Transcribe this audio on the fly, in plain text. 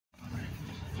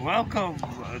Welcome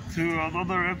to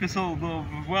another episode of,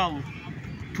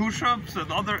 push-ups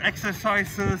and other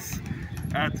exercises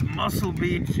at Muscle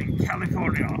Beach in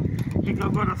California. I think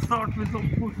I'm gonna start with some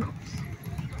push-ups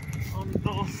on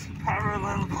those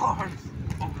parallel bars.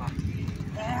 Oh god.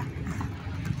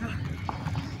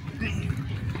 3,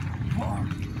 4,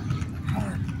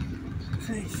 5,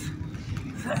 6,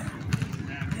 7,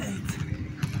 8,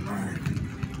 9,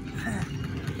 10,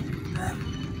 11,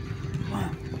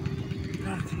 12,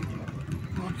 13,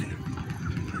 14,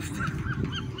 15, 16,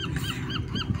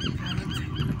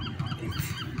 17,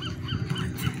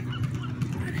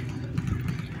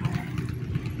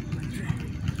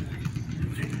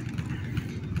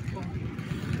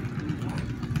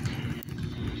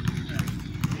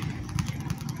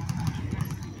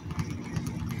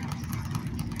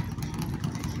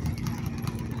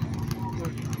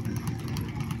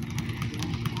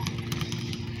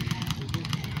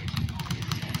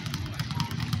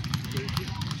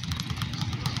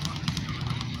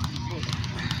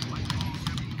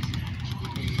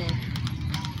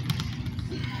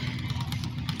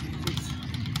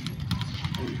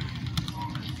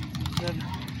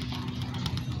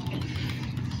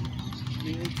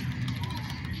 18,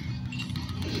 19,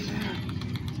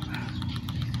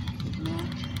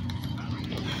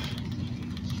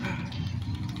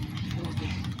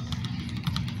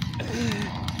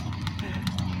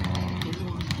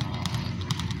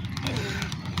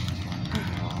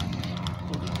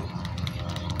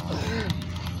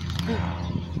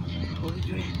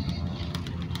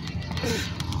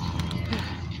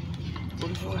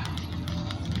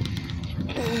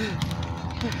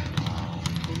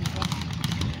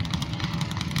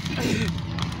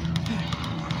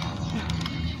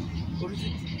 20,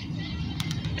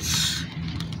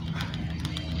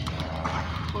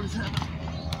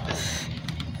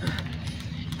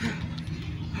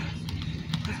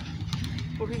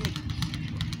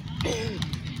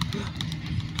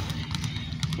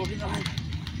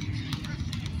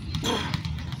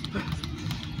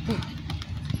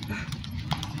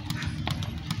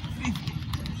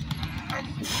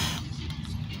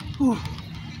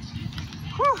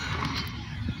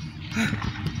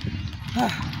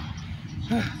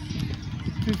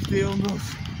 50 on those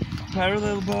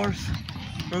parallel bars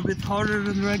are a bit harder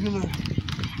than regular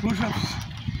push-ups,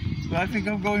 but I think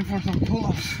I'm going for some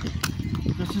pull-ups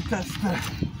just to test the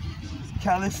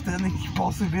calisthenic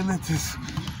possibilities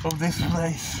of this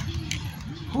place.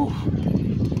 Whew.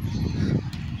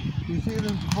 You see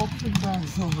those boxing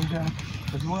bags over there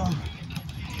as well.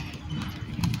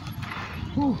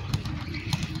 Whew.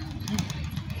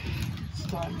 It's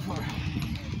time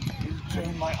to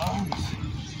train my arms,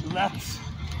 lats.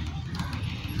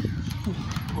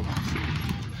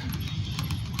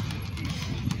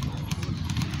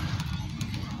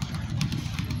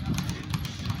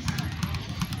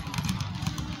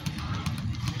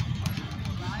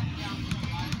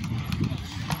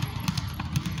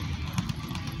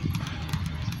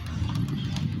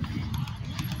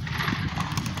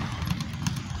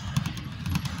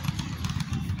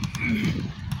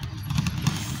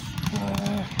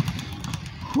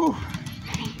 Whew.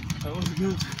 That was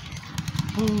good.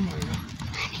 Oh my god.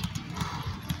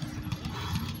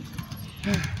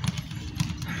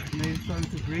 Now it's time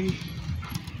to breathe.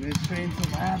 Maybe train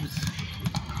some abs.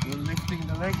 We're lifting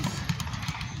the legs.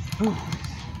 Whew.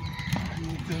 I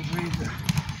need to breathe.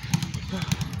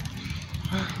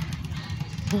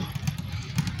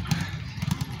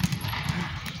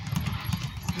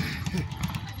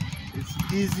 It's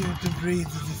easier to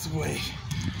breathe this way.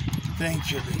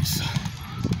 Thank you, Lisa.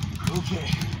 Okay.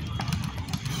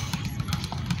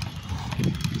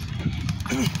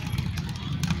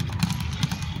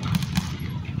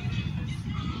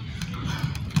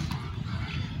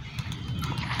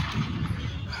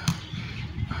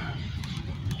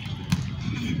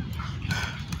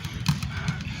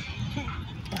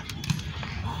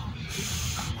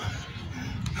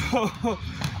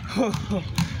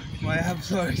 My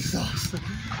abs are exhausted.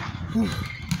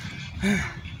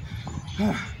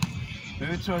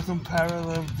 Maybe try some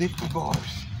parallel dip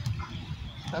bars.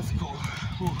 That's cool.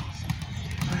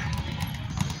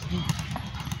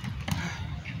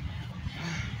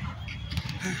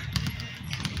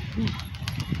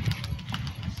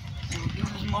 So this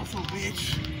is Muscle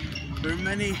Beach, where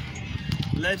many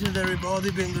legendary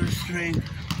bodybuilders train.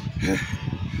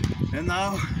 And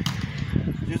now,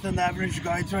 just an average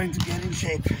guy trying to get in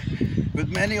shape. But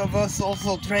many of us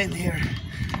also train here.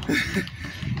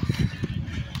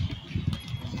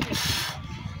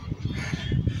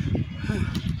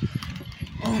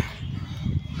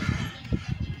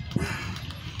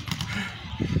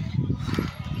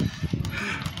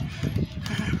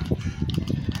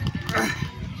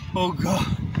 Oh God,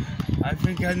 I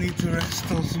think I need to rest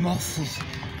those muscles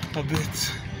a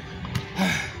bit.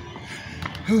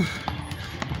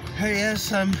 Hey,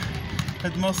 yes, I'm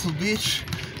at Muscle Beach,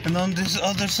 and on this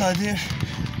other side here,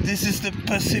 this is the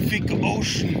Pacific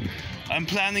Ocean. I'm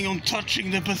planning on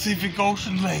touching the Pacific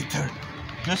Ocean later,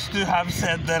 just to have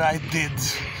said that I did,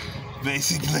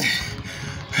 basically.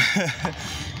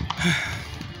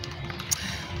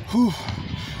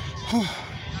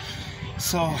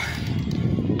 So,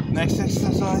 next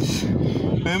exercise,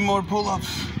 maybe more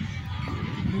pull-ups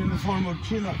in the form of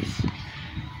chin-ups.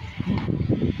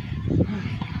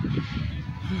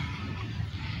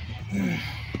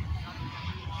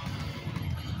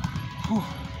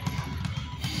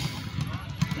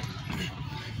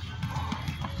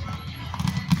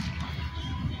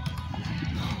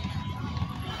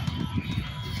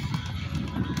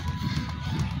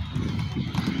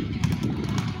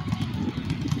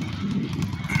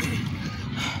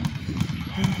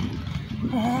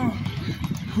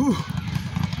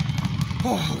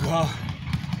 Oh God.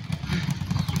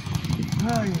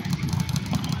 Oh, yeah.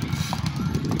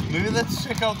 Maybe let's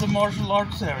check out the martial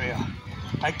arts area.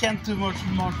 I can't do much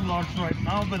martial arts right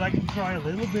now, but I can try a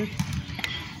little bit.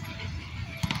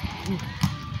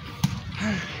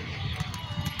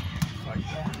 Like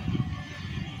that.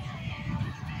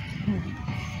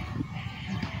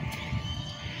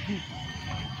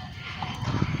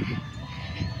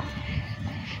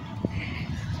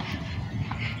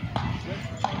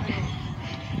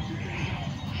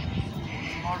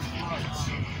 Martial arts.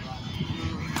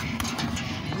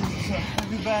 This is a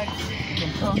heavy bag, you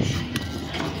can punch,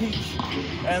 kick,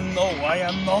 and no, I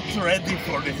am not ready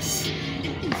for this.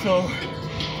 So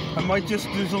I might just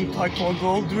do some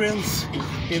taekwondo drills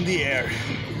in the air.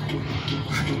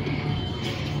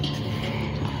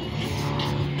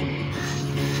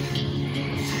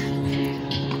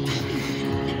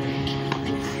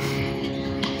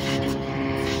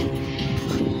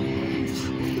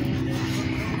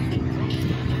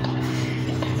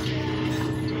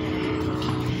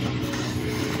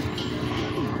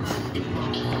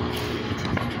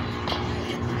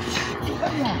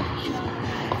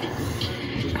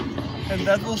 And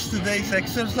that was today's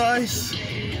exercise,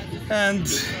 and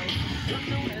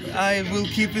I will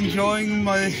keep enjoying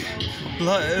my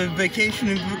vacation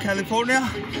in California,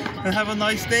 and have a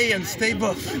nice day and stay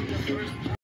buff.